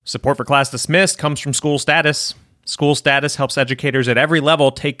Support for Class Dismissed comes from School Status. School Status helps educators at every level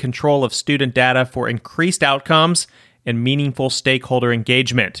take control of student data for increased outcomes and meaningful stakeholder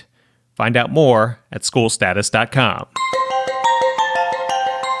engagement. Find out more at schoolstatus.com.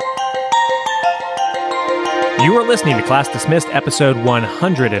 You are listening to Class Dismissed, episode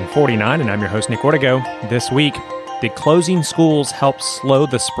 149, and I'm your host, Nick Ortego. This week, did closing schools help slow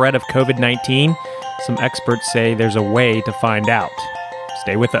the spread of COVID-19? Some experts say there's a way to find out.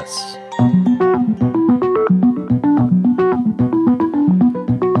 Stay with us.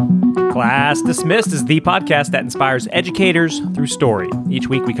 Class Dismissed is the podcast that inspires educators through story. Each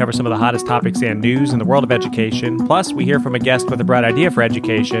week, we cover some of the hottest topics and news in the world of education. Plus, we hear from a guest with a bright idea for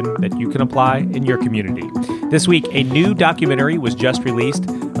education that you can apply in your community. This week, a new documentary was just released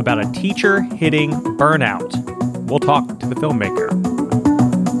about a teacher hitting burnout. We'll talk to the filmmaker.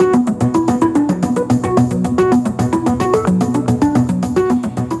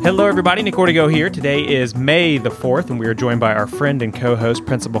 Hello, everybody. Nick Ortego here. Today is May the 4th, and we are joined by our friend and co-host,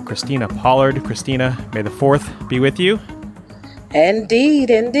 Principal Christina Pollard. Christina, May the 4th be with you. Indeed,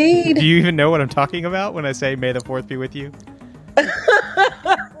 indeed. Do you even know what I'm talking about when I say May the 4th be with you?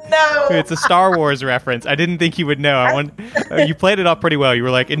 No. It's a Star Wars reference. I didn't think you would know. You played it off pretty well. You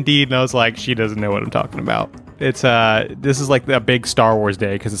were like, indeed, and I was like, she doesn't know what I'm talking about. It's this is like a big Star Wars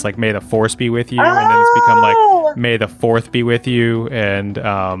day because it's like May the Force be with you, and then it's become like May the 4th be with you, and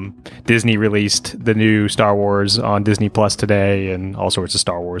Disney released the new Star Wars on Disney Plus today, and all sorts of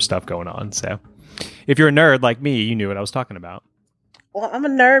Star Wars stuff going on. So if you're a nerd like me, you knew what I was talking about. Well, I'm a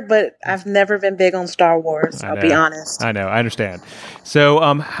nerd, but I've never been big on Star Wars. I'll be honest. I know. I understand. So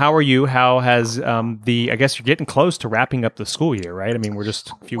how are you? How has I guess you're getting close to wrapping up the school year, right? I mean, we're just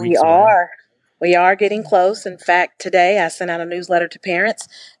a few weeks away. We are getting close. In fact, today I sent out a newsletter to parents,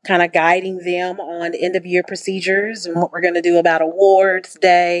 kind of guiding them on end-of-year procedures and what we're going to do about awards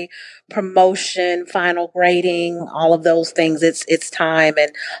day, promotion, final grading, all of those things. It's time,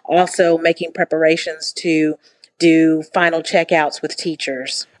 and also making preparations to do final checkouts with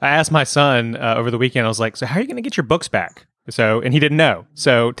teachers. I asked my son over the weekend, I was like, so how are you going to get your books back? And he didn't know.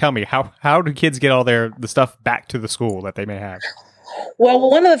 So tell me, how do kids get all the stuff back to the school that they may have? Well,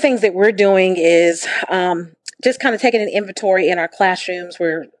 one of the things that we're doing is just kind of taking an inventory in our classrooms.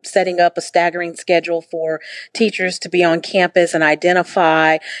 We're setting up a staggering schedule for teachers to be on campus and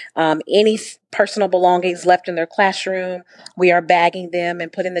identify any personal belongings left in their classroom. We are bagging them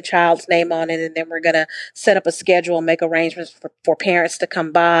and putting the child's name on it, and then we're going to set up a schedule and make arrangements for parents to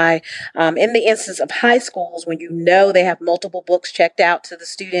come by. In the instance of high schools, when you know they have multiple books checked out to the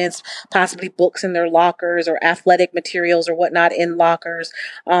students, possibly books in their lockers or athletic materials or whatnot in lockers,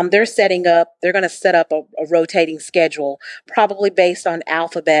 they're going to set up a rotating schedule, probably based on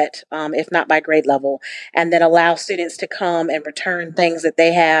alphabet, if not by grade level, and then allow students to come and return things that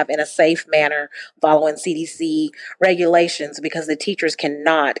they have in a safe manner following CDC regulations, because the teachers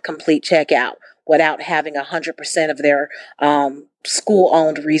cannot complete checkout without having 100% of their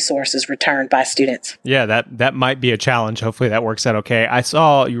school-owned resources returned by students. Yeah, that might be a challenge. Hopefully that works out okay. I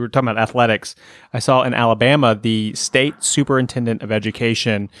saw, you were talking about athletics. I saw in Alabama, the state superintendent of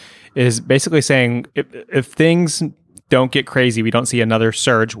education is basically saying if things don't get crazy, we don't see another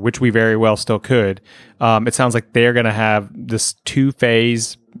surge, which we very well still could. It sounds like they're going to have this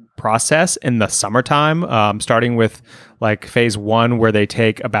 2-phase process in the summertime, starting with like phase 1, where they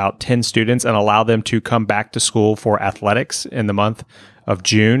take about 10 students and allow them to come back to school for athletics in the month of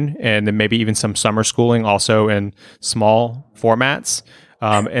June, and then maybe even some summer schooling also in small formats.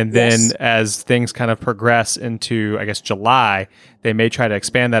 And then as things kind of progress into, I guess, July, they may try to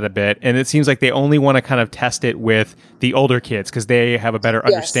expand that a bit. And it seems like they only want to kind of test it with the older kids because they have a better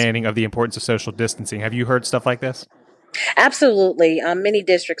understanding of the importance of social distancing. Have you heard stuff like this? Absolutely. Many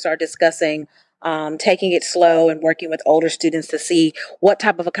districts are discussing taking it slow and working with older students to see what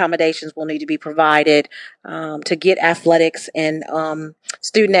type of accommodations will need to be provided to get athletics and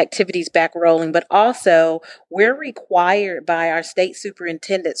student activities back rolling. But also, we're required by our state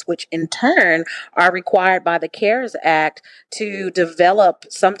superintendents, which in turn are required by the CARES Act, to develop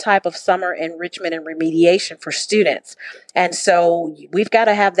some type of summer enrichment and remediation for students. And so we've got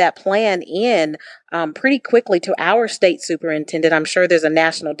to have that plan in pretty quickly to our state superintendent. I'm sure there's a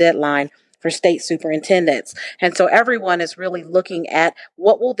national deadline for state superintendents. And so everyone is really looking at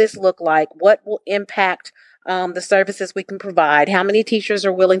what will this look like? What will impact the services we can provide? How many teachers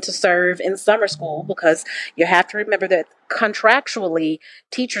are willing to serve in summer school? Because you have to remember that contractually,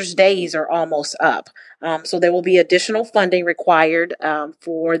 teachers' days are almost up. So there will be additional funding required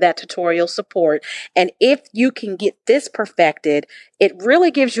for that tutorial support. And if you can get this perfected, it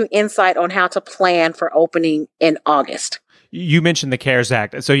really gives you insight on how to plan for opening in August. You mentioned the CARES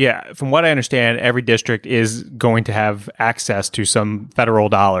Act. So yeah, from what I understand, every district is going to have access to some federal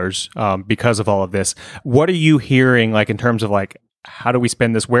dollars because of all of this. What are you hearing, like in terms of like, how do we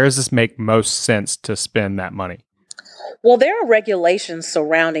spend this? Where does this make most sense to spend that money? Well, there are regulations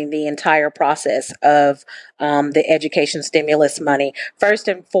surrounding the entire process of the education stimulus money. First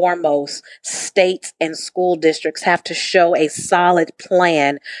and foremost, states and school districts have to show a solid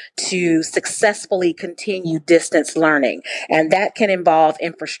plan to successfully continue distance learning. And that can involve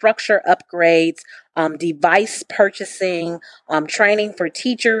infrastructure upgrades, device purchasing, training for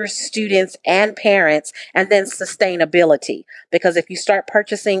teachers, students, and parents, and then sustainability. Because if you start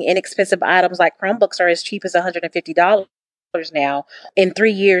purchasing inexpensive items like Chromebooks are as cheap as $150 now, in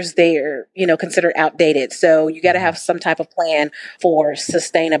 3 years they're considered outdated. So you got to have some type of plan for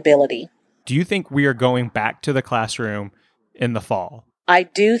sustainability. Do you think we are going back to the classroom in the fall? I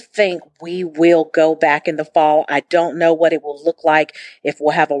do think we will go back in the fall. I don't know what it will look like, if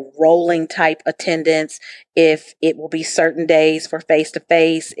we'll have a rolling type attendance, if it will be certain days for face to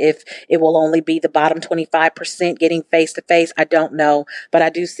face, if it will only be the bottom 25% getting face to face. I don't know, but I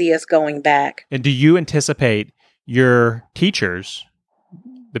do see us going back. And do you anticipate your teachers,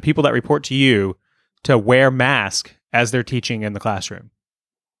 the people that report to you, to wear masks as they're teaching in the classroom?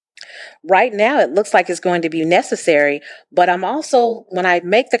 Right now, it looks like it's going to be necessary, but I'm also, when I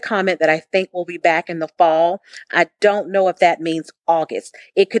make the comment that I think we'll be back in the fall, I don't know if that means August.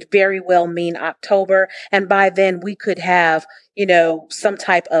 It could very well mean October, and by then we could have, some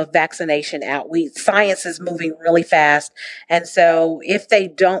type of vaccination out. Science is moving really fast, and so if they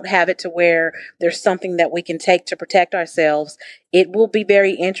don't have it to where there's something that we can take to protect ourselves, it will be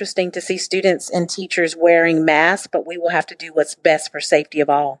very interesting to see students and teachers wearing masks, but we will have to do what's best for safety of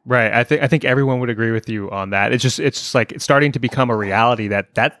all. Right. I think everyone would agree with you on that. It's just like it's starting to become a reality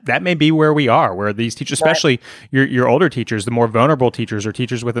that may be where we are, where these teachers, especially your older teachers, the more vulnerable teachers or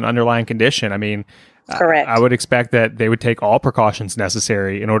teachers with an underlying condition. I mean, correct. I would expect that they would take all precautions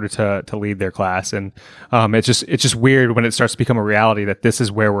necessary in order to lead their class. And it's just weird when it starts to become a reality that this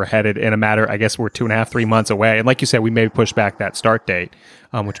is where we're headed in a matter, I guess we're 2.5, 3 months away. And like you said, we may push back that start date,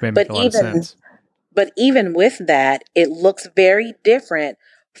 which may make a lot of sense. But even with that, it looks very different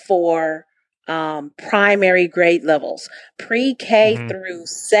for primary grade levels. Pre-K through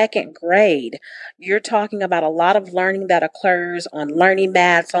second grade, you're talking about a lot of learning that occurs on learning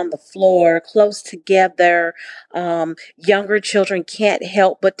mats, on the floor, close together. Younger children can't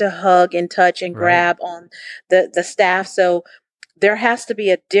help but to hug and touch and grab on the staff. So there has to be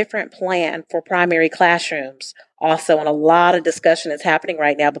a different plan for primary classrooms also. And a lot of discussion is happening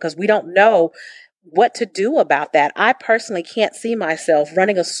right now because we don't know what to do about that. I personally can't see myself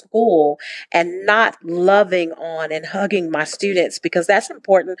running a school and not loving on and hugging my students, because that's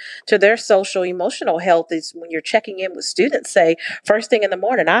important to their social emotional health. Is when you're checking in with students, say first thing in the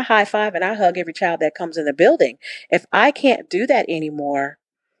morning, I high five and I hug every child that comes in the building. If I can't do that anymore,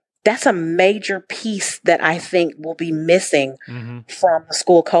 that's a major piece that I think will be missing from the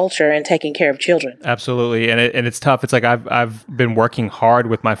school culture and taking care of children. Absolutely. And it's tough. It's like I've been working hard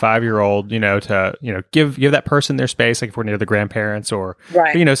with my 5-year-old, to give that person their space, like if we're near the grandparents or,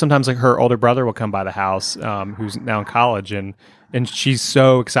 sometimes like her older brother will come by the house, who's now in college, and she's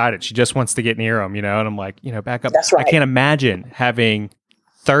so excited. She just wants to get near him, and I'm like, back up. That's right. I can't imagine having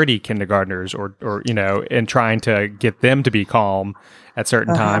 30 kindergartners or and trying to get them to be calm at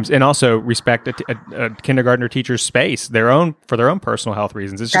certain times, and also respect a kindergartner teacher's space, for their own personal health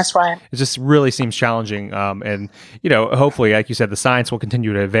reasons. That's right. It just really seems challenging. And, hopefully, like you said, the science will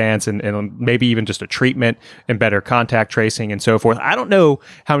continue to advance and maybe even just a treatment and better contact tracing and so forth. I don't know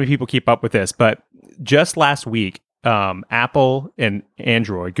how many people keep up with this, but just last week, Apple and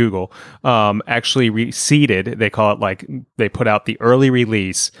Android, Google, actually seeded, they call it, like they put out the early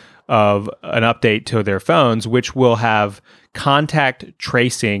release of an update to their phones, which will have contact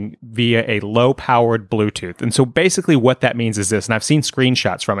tracing via a low-powered Bluetooth. And so basically what that means is this, and I've seen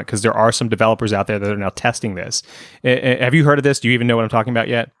screenshots from it because there are some developers out there that are now testing this. Have you heard of this? Do you even know what I'm talking about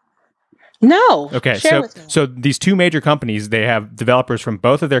yet? No. Okay, so these two major companies, they have developers from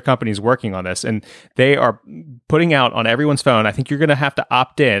both of their companies working on this, and they are putting out on everyone's phone. I think you're going to have to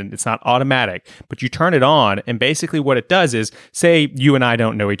opt in. It's not automatic, but you turn it on, and basically what it does is, say you and I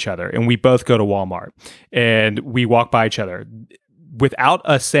don't know each other, and we both go to Walmart, and we walk by each other. Without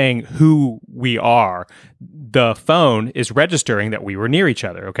us saying who we are, the phone is registering that we were near each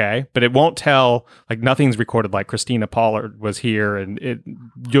other, okay? But it won't tell, like nothing's recorded like Christina Pollard was here, and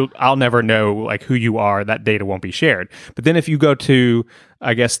I'll never know like who you are. That data won't be shared. But then if you go to,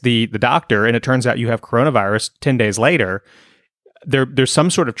 I guess, the doctor, and it turns out you have coronavirus 10 days later, there's some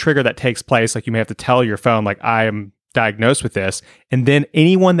sort of trigger that takes place. Like you may have to tell your phone, like, I am diagnosed with this. And then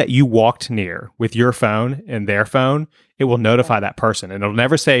anyone that you walked near with your phone and their phone, it will notify that person. And it'll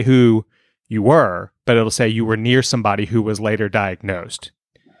never say who you were, but it'll say you were near somebody who was later diagnosed.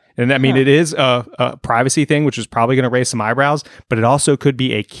 And I mean, it is a privacy thing, which is probably going to raise some eyebrows, but it also could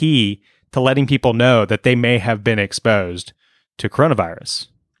be a key to letting people know that they may have been exposed to coronavirus.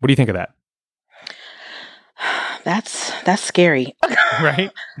 What do you think of that? That's scary. Right?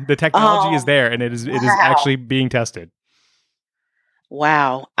 The technology is there, and it is actually being tested.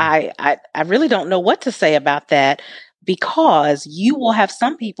 Wow. I really don't know what to say about that, because you will have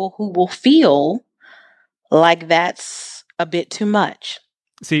some people who will feel like that's a bit too much.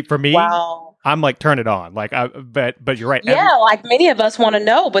 See, for me, Wow. I'm like, turn it on. Like, but you're right. Yeah, like many of us want to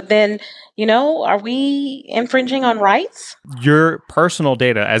know, but then, are we infringing on rights? Your personal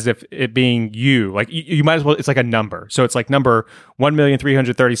data, as if it being you, like you might as well, it's like a number. So it's like number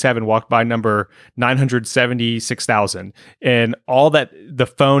 1,337 walked by number 976,000. And all that the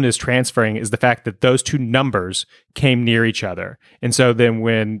phone is transferring is the fact that those two numbers came near each other. And so then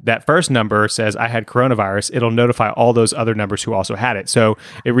when that first number says I had coronavirus, it'll notify all those other numbers who also had it. So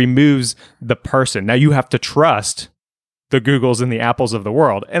it removes the person. Now you have to trust the Googles and the Apples of the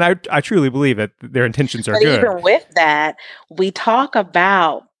world. And I truly believe that their intentions are good. Even with that, we talk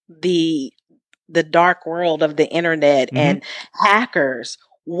about the dark world of the internet and hackers.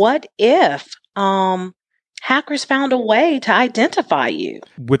 What if hackers found a way to identify you?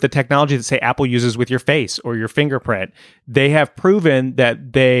 With the technology that, say, Apple uses with your face or your fingerprint, they have proven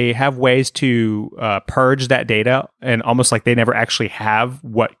that they have ways to purge that data, and almost like they never actually have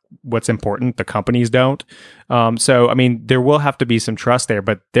what's important. The companies don't. So, I mean, there will have to be some trust there,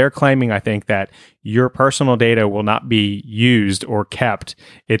 but they're claiming, I think, that your personal data will not be used or kept.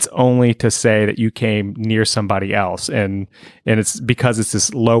 It's only to say that you came near somebody else. And it's because it's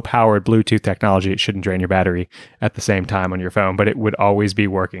this low powered Bluetooth technology, it shouldn't drain your battery at the same time on your phone, but it would always be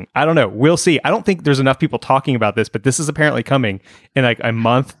working. I don't know. We'll see. I don't think there's enough people talking about this, but this is apparently coming in like a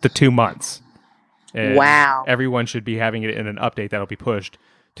month to 2 months. And wow. Everyone should be having it in an update that'll be pushed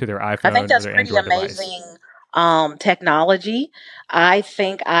to their iPhone. I think that's or their pretty Android amazing technology. I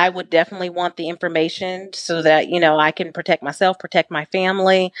think I would definitely want the information so that, I can protect myself, protect my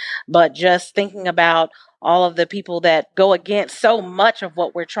family. But just thinking about all of the people that go against so much of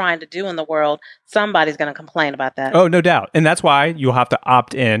what we're trying to do in the world, somebody's going to complain about that. Oh, no doubt. And that's why you'll have to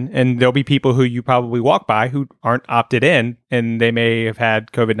opt in. And there'll be people who you probably walk by who aren't opted in, and they may have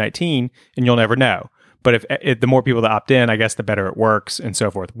had COVID-19 and you'll never know. But if the more people that opt in, I guess the better it works and so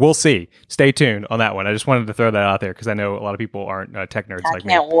forth. We'll see. Stay tuned on that one. I just wanted to throw that out there because I know a lot of people aren't tech nerds like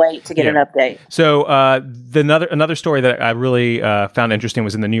me. I can't wait to get an update. So another story that I really found interesting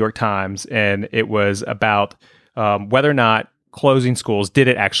was in the New York Times, and it was about whether or not closing schools, did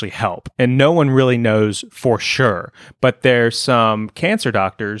it actually help? And no one really knows for sure. But there's some cancer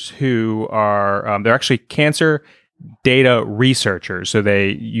doctors who are, they're actually cancer data researchers. So they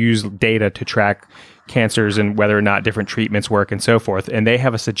use data to track cancers and whether or not different treatments work and so forth. And they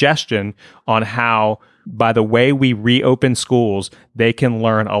have a suggestion on how, by the way we reopen schools, they can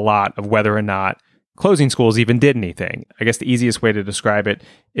learn a lot of whether or not closing schools even did anything. I guess the easiest way to describe it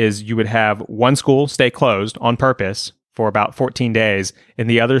is you would have one school stay closed on purpose for about 14 days and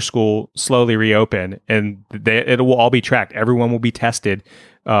the other school slowly reopen, and it will all be tracked. Everyone will be tested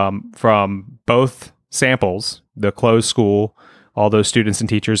from both samples, the closed school, all those students and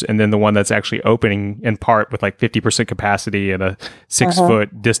teachers, and then the one that's actually opening in part with like 50% capacity and a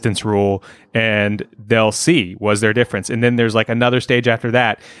 6-foot distance rule, and they'll see, was there a difference? And then there's like another stage after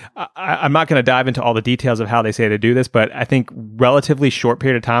that. I'm not going to dive into all the details of how they say to do this, but I think relatively short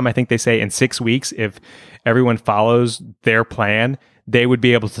period of time, I think they say in 6 weeks, if everyone follows their plan, they would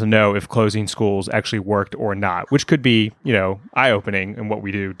be able to know if closing schools actually worked or not, which could be, eye-opening in what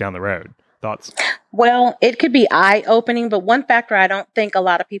we do down the road. Thoughts? Well, it could be eye-opening, but one factor I don't think a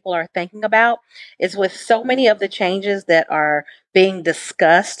lot of people are thinking about is with so many of the changes that are being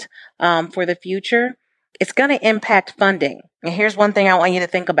discussed for the future, it's going to impact funding. And here's one thing I want you to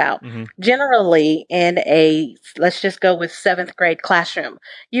think about. Generally, in let's just go with 7th grade classroom,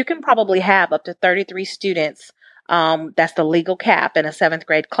 you can probably have up to 33 students. That's the legal cap in a 7th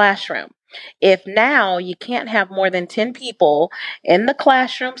grade classroom. If now you can't have more than 10 people in the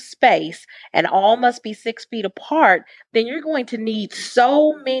classroom space and all must be 6 feet apart, then you're going to need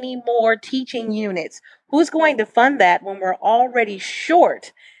so many more teaching units. Who's going to fund that when we're already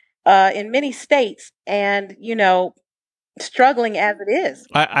short in many states? And, struggling as it is.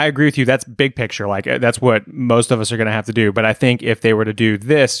 I agree with you. That's big picture. Like that's what most of us are going to have to do. But I think if they were to do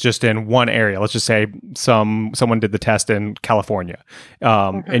this just in one area, let's just say someone did the test in California,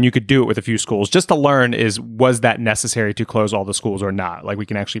 and you could do it with a few schools just to learn was that necessary to close all the schools or not? Like we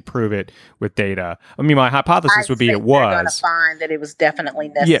can actually prove it with data. I mean, my hypothesis would be it was. They're going to find that it was definitely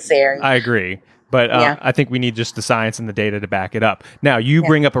necessary. Yeah, I agree. But I think we need just the science and the data to back it up. Now, you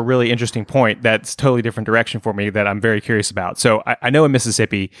bring up a really interesting point that's totally different direction for me that I'm very curious about. So I know in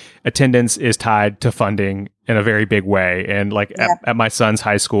Mississippi, attendance is tied to funding in a very big way. And like at my son's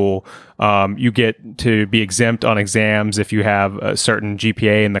high school, you get to be exempt on exams if you have a certain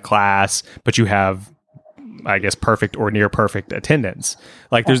GPA in the class, but you have, I guess, perfect or near perfect attendance.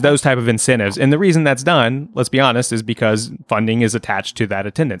 Like there's those type of incentives. And the reason that's done, let's be honest, is because funding is attached to that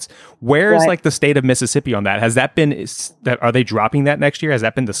attendance. Where's like the state of Mississippi on that? Has that been, are they dropping that next year? Has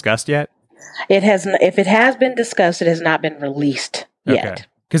that been discussed yet? It has. If it has been discussed, it has not been released yet.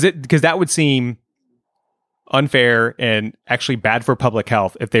 Because that would seem unfair and actually bad for public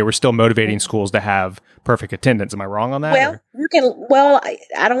health if they were still motivating schools to have perfect attendance. Am I wrong on that?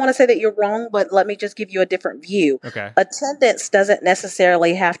 I don't want to say that you're wrong, but let me just give you a different view. Okay. Attendance doesn't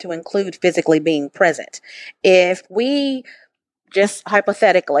necessarily have to include physically being present. If we just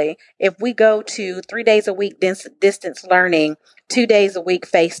hypothetically, if we go to 3 days a week distance learning, 2 days a week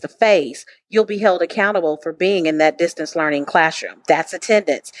face to face, you'll be held accountable for being in that distance learning classroom. That's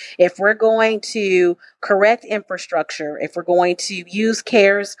attendance. If we're going to correct infrastructure, if we're going to use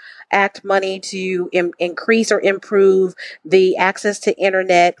CARES Act money to increase or improve the access to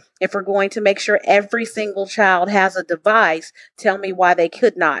internet, if we're going to make sure every single child has a device, tell me why they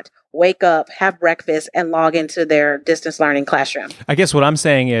could not wake up, have breakfast, and log into their distance learning classroom. I guess what I'm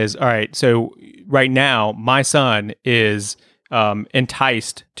saying is, all right, so right now, my son is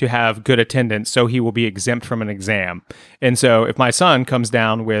enticed to have good attendance, so he will be exempt from an exam. And so if my son comes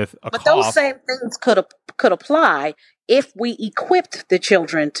down with a cough... But those same things could apply if we equipped the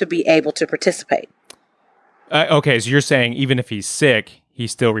children to be able to participate. Okay, so you're saying even if he's sick, he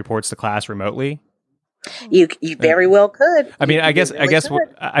still reports to class remotely? You very well could. I mean, I guess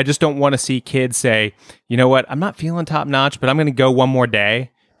I just don't want to see kids say, you know what, I'm not feeling top notch, but I'm going to go one more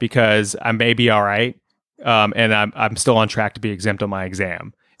day because I may be all right, and I'm still on track to be exempt on my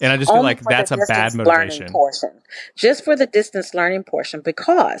exam. And I just feel like that's a bad motivation. Just for the distance learning portion,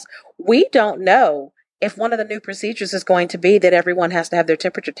 because we don't know if one of the new procedures is going to be that everyone has to have their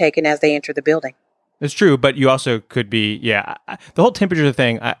temperature taken as they enter the building. It's true, but you also could be, the whole temperature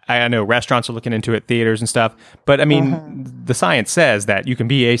thing, I know restaurants are looking into it, theaters and stuff, but I mean, the science says that you can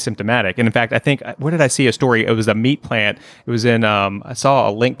be asymptomatic. And in fact, I think, where did I see a story? It was a meat plant. It was in, I saw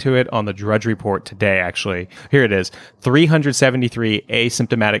a link to it on the Drudge Report today, actually. Here it is, 373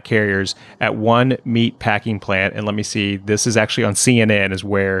 asymptomatic carriers at one meat packing plant. And let me see, this is actually on CNN is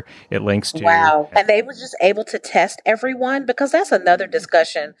where it links to. Wow. And they were just able to test everyone? Because that's another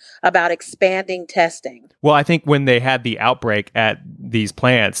discussion about expanding testing. Well, I think when they had the outbreak at these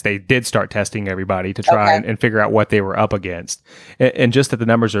plants, they did start testing everybody to try and figure out what they were up against. And just that the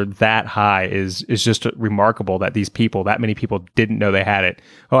numbers are that high is just remarkable that that many people didn't know they had it.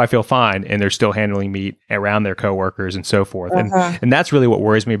 Oh, I feel fine. And they're still handling meat around their coworkers and so forth. And that's really what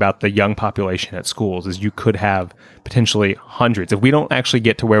worries me about the young population at schools is you could have potentially hundreds. If we don't actually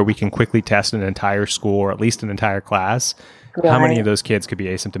get to where we can quickly test an entire school or at least an entire class, how many of those kids could be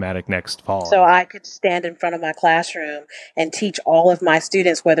asymptomatic next fall? So I could stand in front of my classroom and teach all of my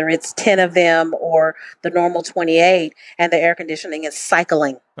students, whether it's 10 of them or the normal 28, and the air conditioning is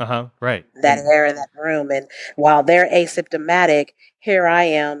cycling right. that air in that room. And while they're asymptomatic, here I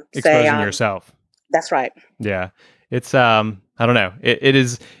am exposing yourself. That's right. Yeah. It's, I don't know. It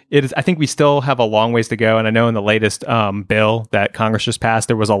is, I think we still have a long ways to go. And I know in the latest bill that Congress just passed,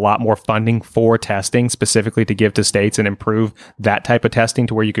 there was a lot more funding for testing specifically to give to states and improve that type of testing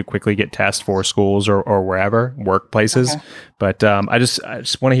to where you could quickly get tests for schools or wherever, workplaces. But I just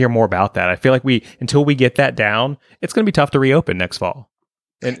want to hear more about that. I feel like until we get that down, it's going to be tough to reopen next fall.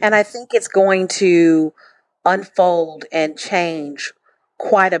 And I think it's going to unfold and change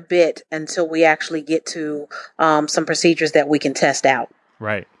quite a bit until we actually get to some procedures that we can test out.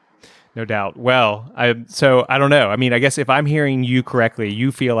 Right. No doubt. Well, I don't know. I mean, I guess if I'm hearing you correctly,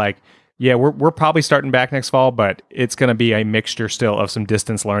 you feel like, yeah, we're probably starting back next fall, but it's going to be a mixture still of some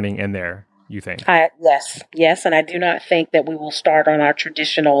distance learning in there, you think? Yes. And I do not think that we will start on our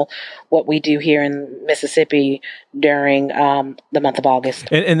traditional, what we do here in Mississippi during the month of August.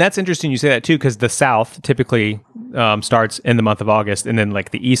 And that's interesting you say that too, because the South typically starts in the month of August, and then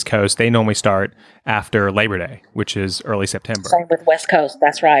like the East Coast, they normally start after Labor Day, which is early September. Same with West Coast.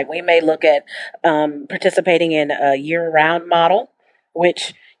 That's right. We may look at participating in a year-round model,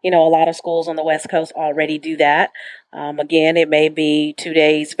 which a lot of schools on the West Coast already do that. Again, it may be 2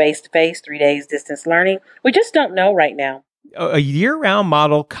 days face-to-face, 3 days distance learning. We just don't know right now. A year-round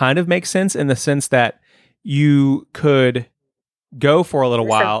model kind of makes sense in the sense that you could go for a little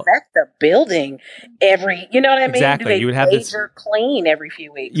while. Disinfect the building every, you know what I mean? Exactly. You would have this major clean every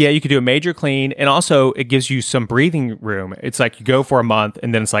few weeks. Yeah, you could do a major clean, and also it gives you some breathing room. It's like you go for a month,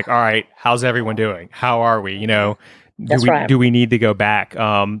 and then it's like, all right, how's everyone doing? How are we? Do we need to go back?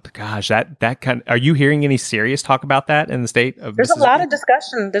 Gosh, that kind. Are you hearing any serious talk about that in the state of? There's a lot of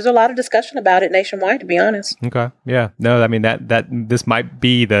discussion. There's a lot of discussion about it nationwide, to be honest. Okay, yeah, no, I mean that this might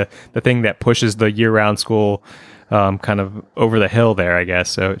be the thing that pushes the year-round school kind of over the hill there, I guess.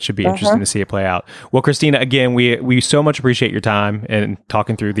 So it should be interesting to see it play out. Well, Christina, again, we so much appreciate your time and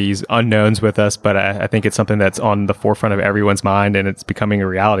talking through these unknowns with us, but I think it's something that's on the forefront of everyone's mind, and it's becoming a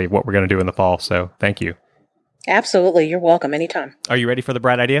reality of what we're going to do in the fall. So thank you. Absolutely. You're welcome anytime. Are you ready for the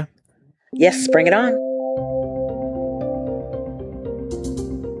bright idea? Yes, bring it on.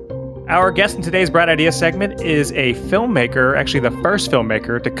 Our guest in today's Bright Idea segment is a filmmaker, actually the first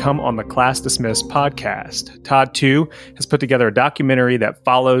filmmaker to come on the Class Dismissed podcast. Todd, too, has put together a documentary that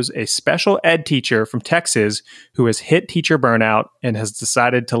follows a special ed teacher from Texas who has hit teacher burnout and has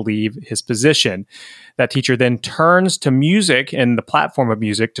decided to leave his position. That teacher then turns to music and the platform of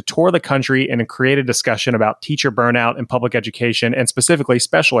music to tour the country and create a discussion about teacher burnout in public education, and specifically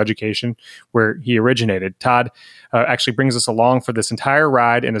special education, where he originated. Todd actually brings us along for this entire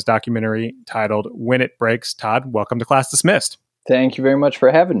ride in his documentary titled When It Breaks. Todd, welcome to Class Dismissed. Thank you very much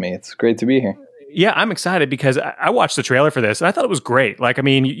for having me. It's great to be here. Yeah, I'm excited because I watched the trailer for this and I thought it was great. Like, I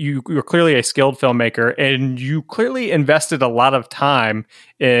mean, you're clearly a skilled filmmaker and you clearly invested a lot of time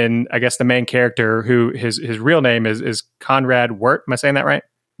in, I guess, the main character who his real name is Conrad Wirt. Am I saying that right?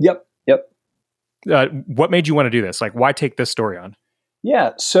 Yep. What made you want to do this? Like, why take this story on?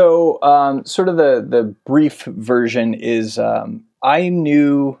 Yeah. So sort of the brief version is I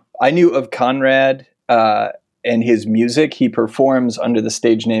knew of Conrad and his music. He performs under the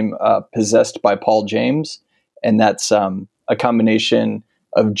stage name Possessed by Paul James. And that's a combination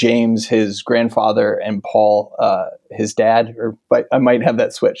of James, his grandfather, and Paul, his dad. But I might have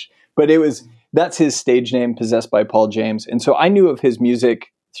that switched. But that's his stage name, Possessed by Paul James. And so I knew of his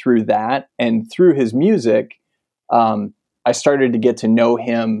music through that. And through his music, I started to get to know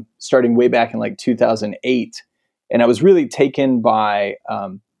him starting way back in like 2008. And I was really taken by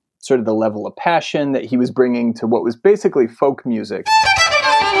sort of the level of passion that he was bringing to what was basically folk music,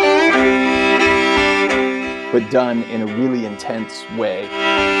 but done in a really intense way.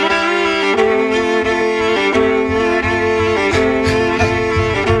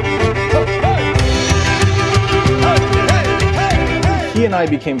 He and I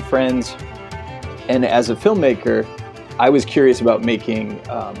became friends, and as a filmmaker, I was curious about making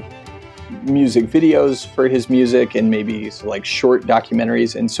music videos for his music and maybe like short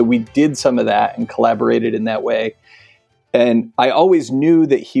documentaries. And so we did some of that and collaborated in that way. And I always knew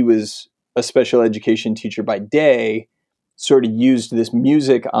that he was a special education teacher by day, sort of used this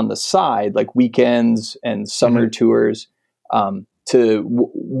music on the side, like weekends and summer tours,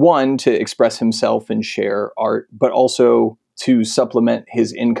 to express himself and share art, but also to supplement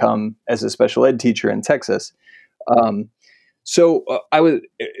his income as a special ed teacher in Texas.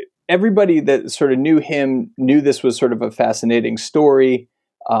 Everybody that sort of knew him knew this was sort of a fascinating story.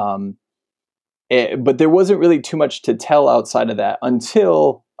 But there wasn't really too much to tell outside of that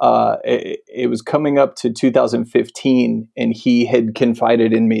until it was coming up to 2015, and he had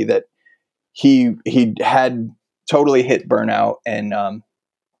confided in me that he had totally hit burnout and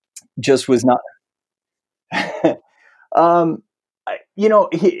just was not.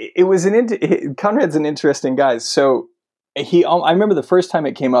 Conrad's an interesting guy. So I remember the first time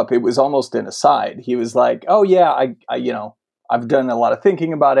it came up, it was almost an aside. He was like, "Oh yeah, I've done a lot of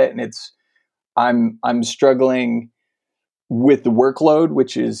thinking about it, and I'm struggling with the workload,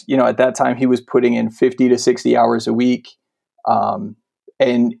 which is, at that time he was putting in 50 to 60 hours a week, and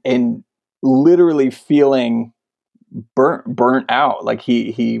literally feeling burnt out. Like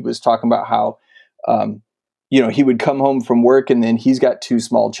he was talking about how, he would come home from work and then he's got 2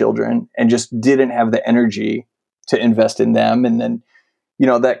 small children and just didn't have the energy to invest in them. And then,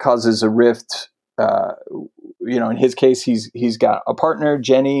 that causes a rift. In his case, he's got a partner,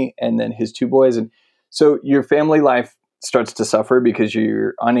 Jenny, and then his 2 boys. And so your family life starts to suffer because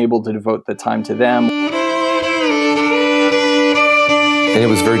you're unable to devote the time to them. And it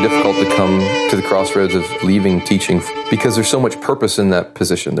was very difficult to come to the crossroads of leaving teaching because there's so much purpose in that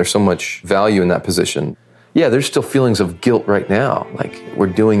position. There's so much value in that position. Yeah, there's still feelings of guilt right now. Like, we're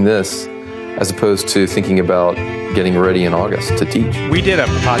doing this as opposed to thinking about getting ready in August to teach. We did a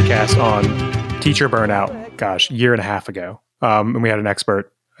podcast on teacher burnout, gosh, a year and a half ago. And we had an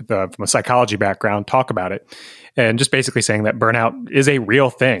expert from a psychology background talk about it. And just basically saying that burnout is a real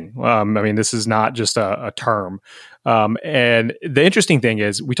thing. I mean, this is not just a term. And the interesting thing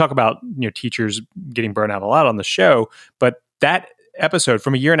is we talk about, teachers getting burnout a lot on the show, but that episode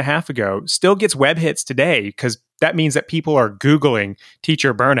from a year and a half ago still gets web hits today because that means that people are Googling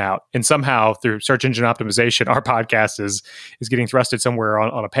teacher burnout, and somehow through search engine optimization, our podcast is getting thrusted somewhere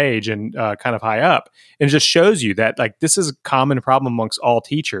on a page and kind of high up. And it just shows you that like this is a common problem amongst all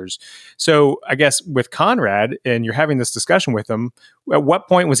teachers. So I guess with Conrad, and you're having this discussion with him, at what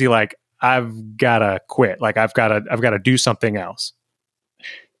point was he like, I've got to quit. Like I've got to do something else.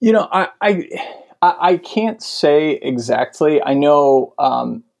 I can't say exactly. I know,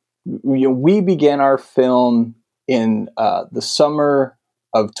 we began our film in the summer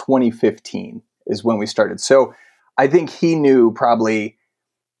of 2015 is when we started. So I think he knew probably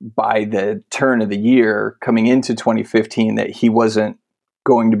by the turn of the year coming into 2015 that he wasn't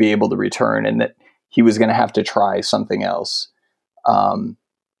going to be able to return and that he was going to have to try something else.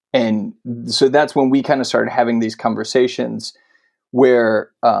 And so that's when we kind of started having these conversations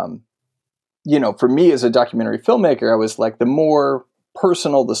where, for me as a documentary filmmaker, I was like, the more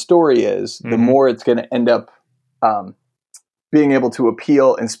personal the story is, the more it's going to end up being able to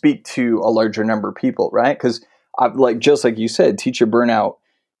appeal and speak to a larger number of people, right? Because just like you said, teacher burnout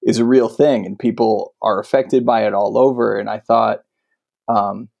is a real thing and people are affected by it all over. And I thought,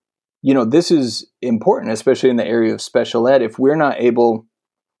 this is important, especially in the area of special ed. If we're not able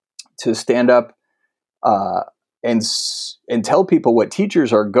to stand up and tell people what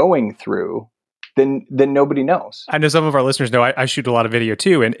teachers are going through, then nobody knows. I know some of our listeners know I shoot a lot of video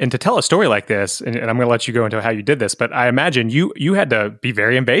too. And to tell a story like this, and I'm going to let you go into how you did this, but I imagine you had to be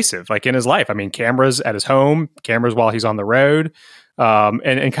very invasive, like in his life. I mean, cameras at his home, cameras while he's on the road,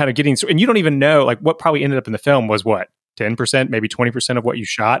 and kind of getting, and you don't even know, like what probably ended up in the film was what, 10%, maybe 20% of what you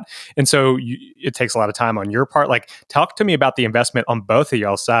shot. And so it takes a lot of time on your part. Like, talk to me about the investment on both of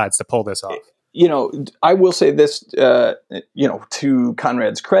y'all's sides to pull this off. I will say this, to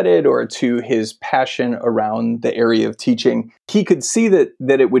Conrad's credit or to his passion around the area of teaching, he could see that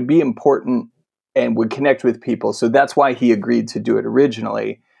it would be important and would connect with people. So that's why he agreed to do it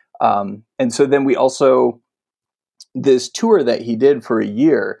originally. And so then we also, this tour that he did for a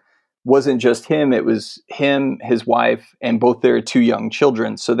year wasn't just him. It was him, his wife, and both their two young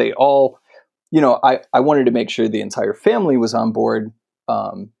children. So they all, I wanted to make sure the entire family was on board.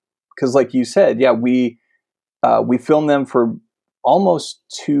 Because like you said, we filmed them for almost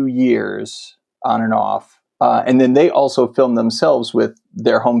 2 years on and off. And then they also filmed themselves with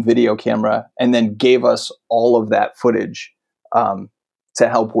their home video camera and then gave us all of that footage to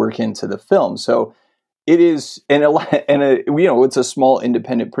help work into the film. So it is, it's a small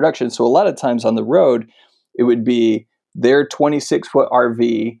independent production. So a lot of times on the road, it would be their 26-foot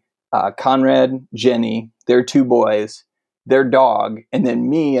RV, Conrad, Jenny, their two boys, their dog, and then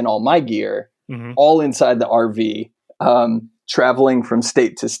me and all my gear, all inside the RV, traveling from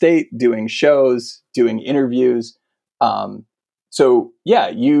state to state, doing shows, doing interviews. It's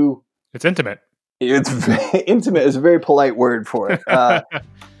intimate. It's intimate is a very polite word for it.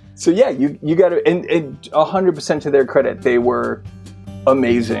 You got to, and 100% to their credit, they were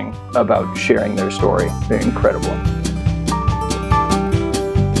amazing about sharing their story. They're incredible.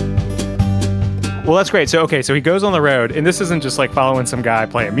 Well, that's great. So he goes on the road, and this isn't just like following some guy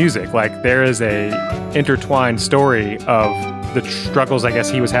playing music. Like, there is a intertwined story of the struggles, I guess,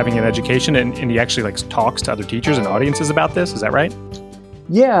 he was having in education, and he actually like talks to other teachers and audiences about this. Is that right?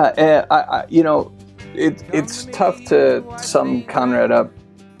 Yeah, it's tough to sum Conrad up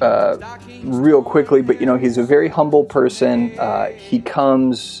real quickly, but he's a very humble person. He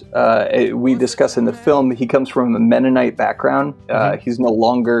comes, we discuss in the film, he comes from a Mennonite background. He's no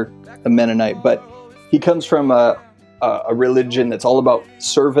longer a Mennonite, but he comes from a religion that's all about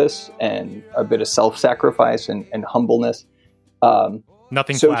service and a bit of self-sacrifice and humbleness.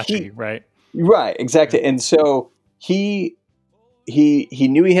 Nothing flashy, right? Right, exactly. And so he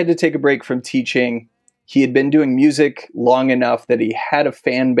knew he had to take a break from teaching. He had been doing music long enough that he had a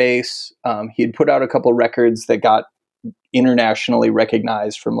fan base. He had put out a couple records that got internationally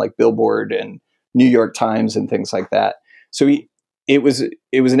recognized from like Billboard and New York Times and things like that. So it was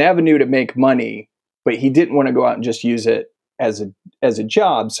an avenue to make money, but he didn't want to go out and just use it as a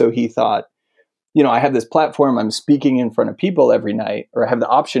job. So he thought, I have this platform, I'm speaking in front of people every night, or I have the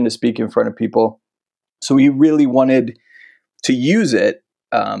option to speak in front of people. So we really wanted to use it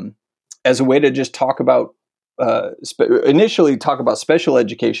as a way to just talk about, initially talk about special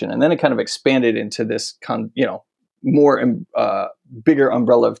education, and then it kind of expanded into this, more bigger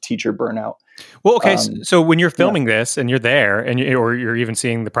umbrella of teacher burnout. Well, okay. So when you're filming this and you're there, and or you're even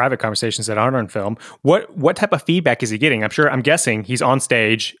seeing the private conversations that aren't on film, what type of feedback is he getting? I'm guessing he's on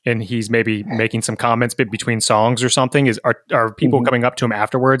stage and he's maybe making some comments between songs or something. Are people coming up to him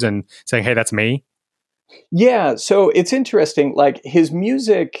afterwards and saying, "Hey, that's me"? Yeah. So it's interesting. Like his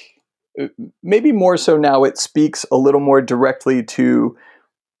music, maybe more so now, it speaks a little more directly to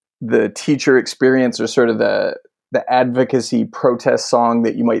the teacher experience, or sort of the advocacy protest song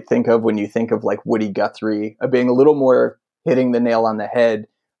that you might think of when you think of like Woody Guthrie, being a little more hitting the nail on the head.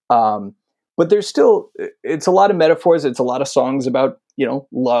 But there's still, it's a lot of metaphors. It's a lot of songs about,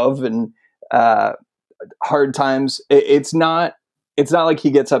 love and hard times. It's not like he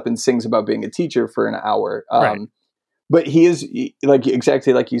gets up and sings about being a teacher for an hour. Right. But he is, like,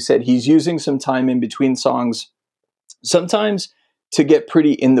 exactly like you said, he's using some time in between songs, sometimes to get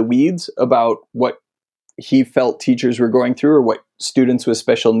pretty in the weeds about what he felt teachers were going through, or what students with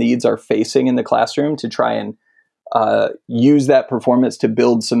special needs are facing in the classroom, to try and use that performance to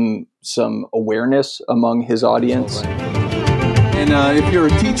build some awareness among his audience. And if you're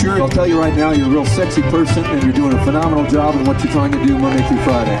a teacher, I'll tell you right now, you're a real sexy person, and you're doing a phenomenal job in what you're trying to do Monday through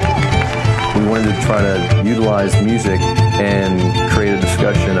Friday. We wanted to try to utilize music and create a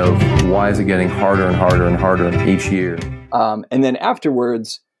discussion of why is it getting harder and harder and harder each year. And then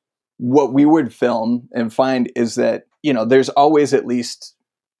afterwards, what we would film and find is that, there's always at least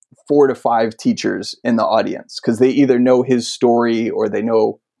 4 to 5 teachers in the audience, because they either know his story or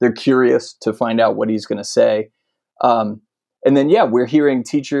they're curious to find out what he's going to say. And then, we're hearing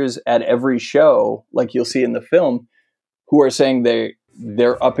teachers at every show, like you'll see in the film, who are saying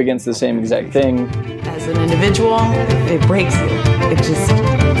they're up against the same exact thing. As an individual, it breaks you. It just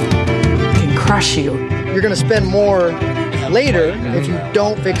can crush you. You're going to spend more later if you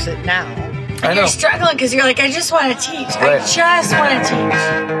don't fix it now. And you're struggling because you're like, I just want to teach. Right. I just want to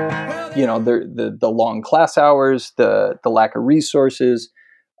teach. The long class hours, the lack of resources.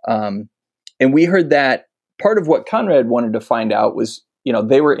 And we heard that part of what Conrad wanted to find out was,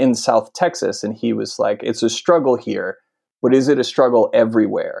 they were in South Texas, and he was like, it's a struggle here, but is it a struggle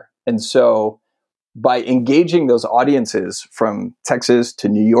everywhere? And so by engaging those audiences from Texas to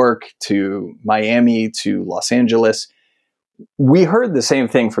New York to Miami to Los Angeles, we heard the same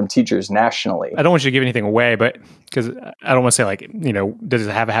thing from teachers nationally. I don't want you to give anything away, but because I don't want to say, like, does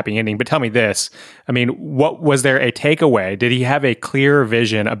it have a happy ending? But tell me this. I mean, what was there a takeaway? Did he have a clear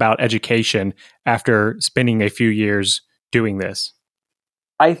vision about education after spending a few years doing this?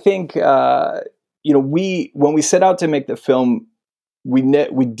 I think, when we set out to make the film, we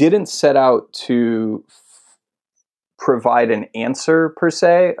didn't set out to provide an answer per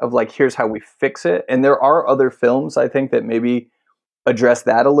se of like, here's how we fix it. And there are other films, I think, that maybe address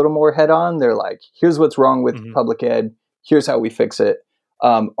that a little more head on. They're like, here's what's wrong with public ed. Here's how we fix it.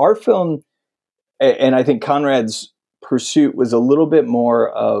 Our film, and I think Conrad's pursuit, was a little bit more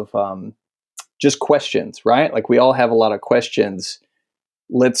of just questions, right? Like, we all have a lot of questions.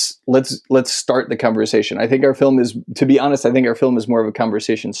 Let's start the conversation. I think our film is, to be honest, more of a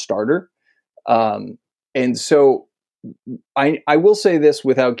conversation starter. And so I will say this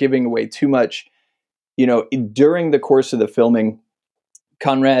without giving away too much. During the course of the filming,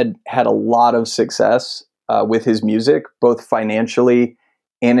 Conrad had a lot of success with his music, both financially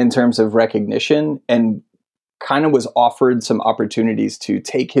and in terms of recognition, and kind of was offered some opportunities to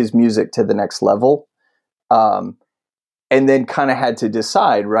take his music to the next level. And then kind of had to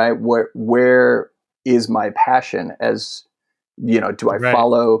decide, right, where is my passion? As, do I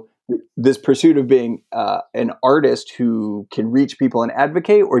follow this pursuit of being an artist who can reach people and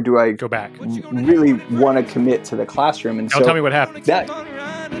advocate, or do I go back? Really want to commit to the classroom? And tell me what happened.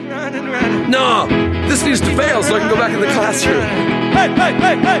 No, this needs to fail so I can go back in the classroom.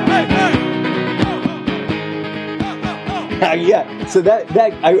 Yeah, so that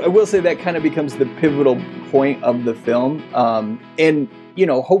I will say that kind of becomes the pivotal point of the film, and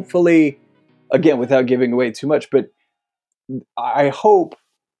hopefully, again, without giving away too much, but I hope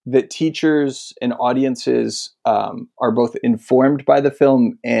that teachers and audiences are both informed by the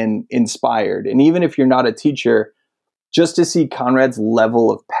film and inspired. And even if you're not a teacher, just to see Conrad's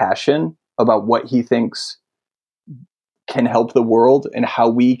level of passion about what he thinks can help the world and how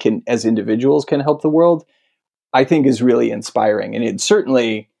we can, as individuals, can help the world, I think is really inspiring. And it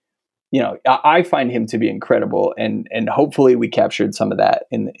certainly, I find him to be incredible. And hopefully we captured some of that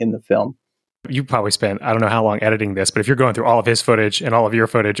in the film. You probably spent, I don't know how long editing this, but if you're going through all of his footage and all of your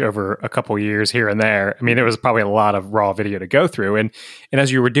footage over a couple years here and there, I mean, it was probably a lot of raw video to go through. And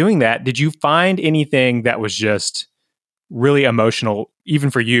as you were doing that, did you find anything that was just really emotional, even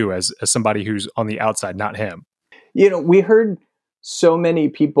for you as somebody who's on the outside, not him? We heard so many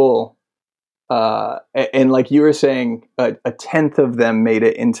people, and like you were saying, a tenth of them made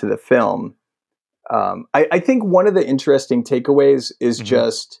it into the film. I think one of the interesting takeaways is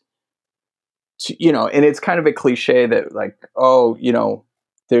just, and it's kind of a cliche that like,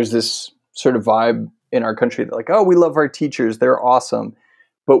 there's this sort of vibe in our country that like, oh, we love our teachers, they're awesome,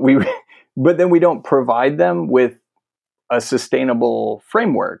 but then we don't provide them with a sustainable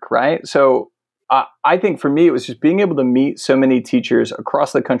framework, right? So I think for me, it was just being able to meet so many teachers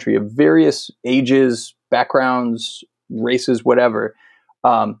across the country of various ages, backgrounds, races, whatever,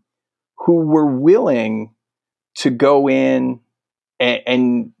 who were willing to go in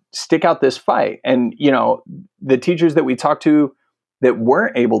and stick out this fight. And, the teachers that we talked to that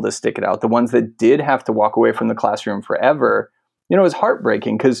weren't able to stick it out, the ones that did have to walk away from the classroom forever, it was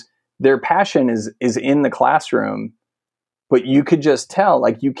heartbreaking because their passion is in the classroom, but you could just tell,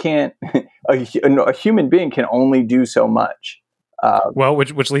 like, you can't, a human being can only do so much. Well,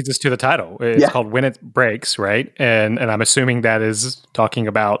 which leads us to the title. It's called When It Breaks, right? And I'm assuming that is talking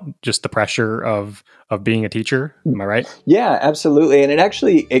about just the pressure of being a teacher. Am I right? Yeah, absolutely. And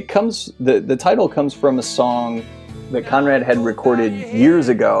it comes, the title comes from a song that Conrad had recorded years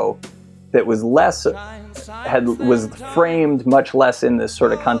ago that was was framed much less in this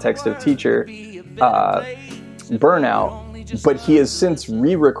sort of context of teacher, burnout. But he has since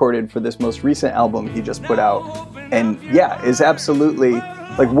re-recorded for this most recent album he just put out. And yeah, is absolutely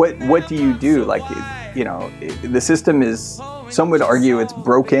like, what do you do? Like, the system is, some would argue it's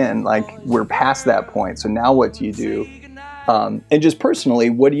broken. Like, we're past that point. So now what do you do? And just personally,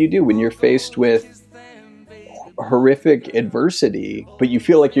 what do you do when you're faced with horrific adversity, but you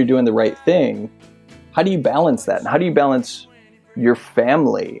feel like you're doing the right thing? How do you balance that? And how do you balance your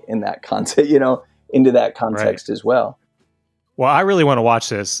family in that context, into that context as well? Well, I really want to watch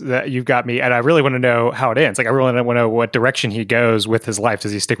this. That you've got me, and I really want to know how it ends. Like, I really want to know what direction he goes with his life.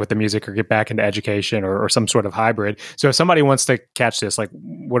 Does he stick with the music or get back into education or some sort of hybrid? So if somebody wants to catch this, like,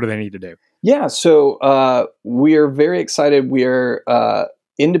 what do they need to do? Yeah, so we are very excited. We are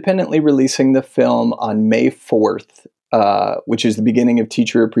independently releasing the film on May 4th, which is the beginning of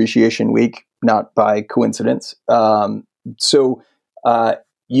Teacher Appreciation Week, not by coincidence. So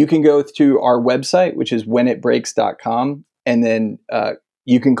you can go to our website, which is whenitbreaks.com. And then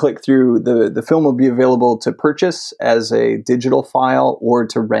you can click through. The film will be available to purchase as a digital file or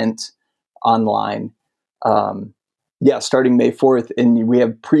to rent online. Starting May 4th. And we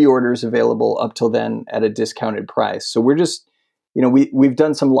have pre-orders available up till then at a discounted price. So we're just, we've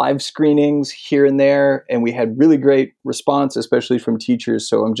done some live screenings here and there, and we had really great response, especially from teachers.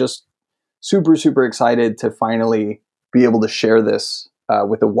 So I'm just super, super excited to finally be able to share this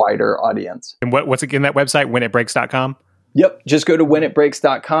with a wider audience. And what's again that website, whenitbreaks.com? Yep. Just go to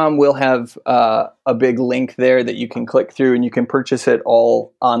whenitbreaks.com. We'll have a big link there that you can click through, and you can purchase it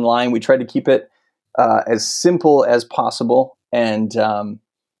all online. We try to keep it as simple as possible. And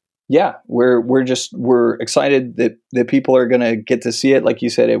we're excited that people are going to get to see it. Like you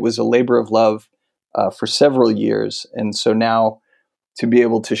said, it was a labor of love for several years. And so now to be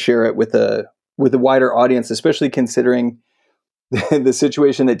able to share it with a wider audience, especially considering the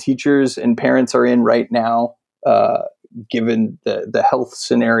situation that teachers and parents are in right now, given the health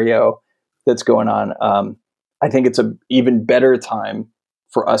scenario that's going on, I think it's an even better time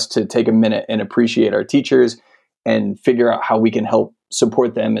for us to take a minute and appreciate our teachers and figure out how we can help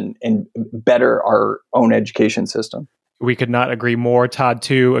support them and better our own education system. We could not agree more, Todd,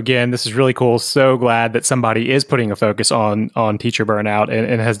 too. Again, this is really cool. So glad that somebody is putting a focus on teacher burnout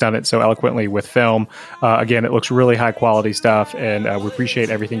and has done it so eloquently with film. Again, it looks really high quality stuff, and we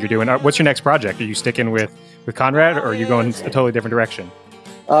appreciate everything you're doing. What's your next project? Are you sticking with Conrad, or are you going a totally different direction?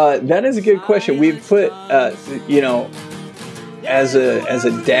 That is a good question. We've put, as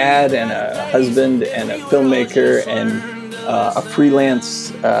a dad and a husband and a filmmaker and a freelance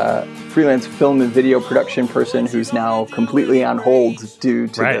film and video production person who's now completely on hold due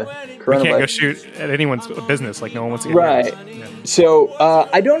to the coronavirus. You can't go shoot at anyone's business. Like, no one wants to get right. Yeah. So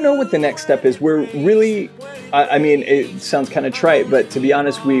I don't know what the next step is. We're really, it sounds kind of trite, but to be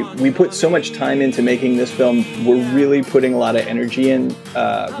honest, we put so much time into making this film. We're really putting a lot of energy in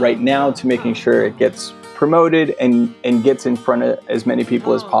right now to making sure it gets promoted and gets in front of as many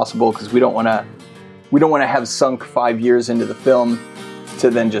people as possible, because we don't want to have sunk 5 years into the film to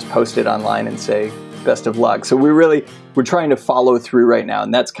then just post it online and say best of luck. So we're trying to follow through right now,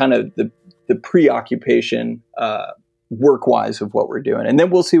 and that's kind of the the preoccupation work-wise of what we're doing. And then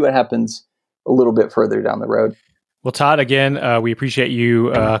we'll see what happens a little bit further down the road. Well, Todd, again, we appreciate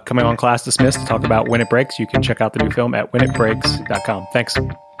you coming on Class Dismissed to talk about When It Breaks. You can check out the new film at whenitbreaks.com. Thanks.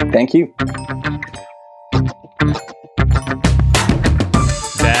 Thank you.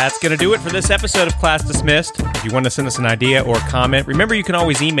 That's going to do it for this episode of Class Dismissed. If you want to send us an idea or comment, remember you can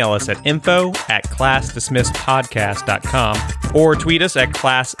always email us at info@classdismissedpodcast.com or tweet us at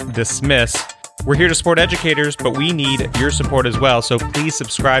classdismiss. We're here to support educators, but we need your support as well, so please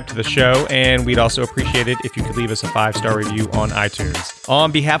subscribe to the show, and we'd also appreciate it if you could leave us a 5-star review on iTunes.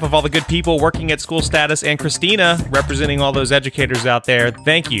 On behalf of all the good people working at School Status and Christina, representing all those educators out there,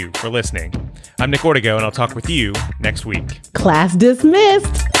 thank you for listening. I'm Nick Ortego, and I'll talk with you next week. Class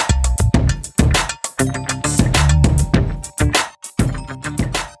dismissed.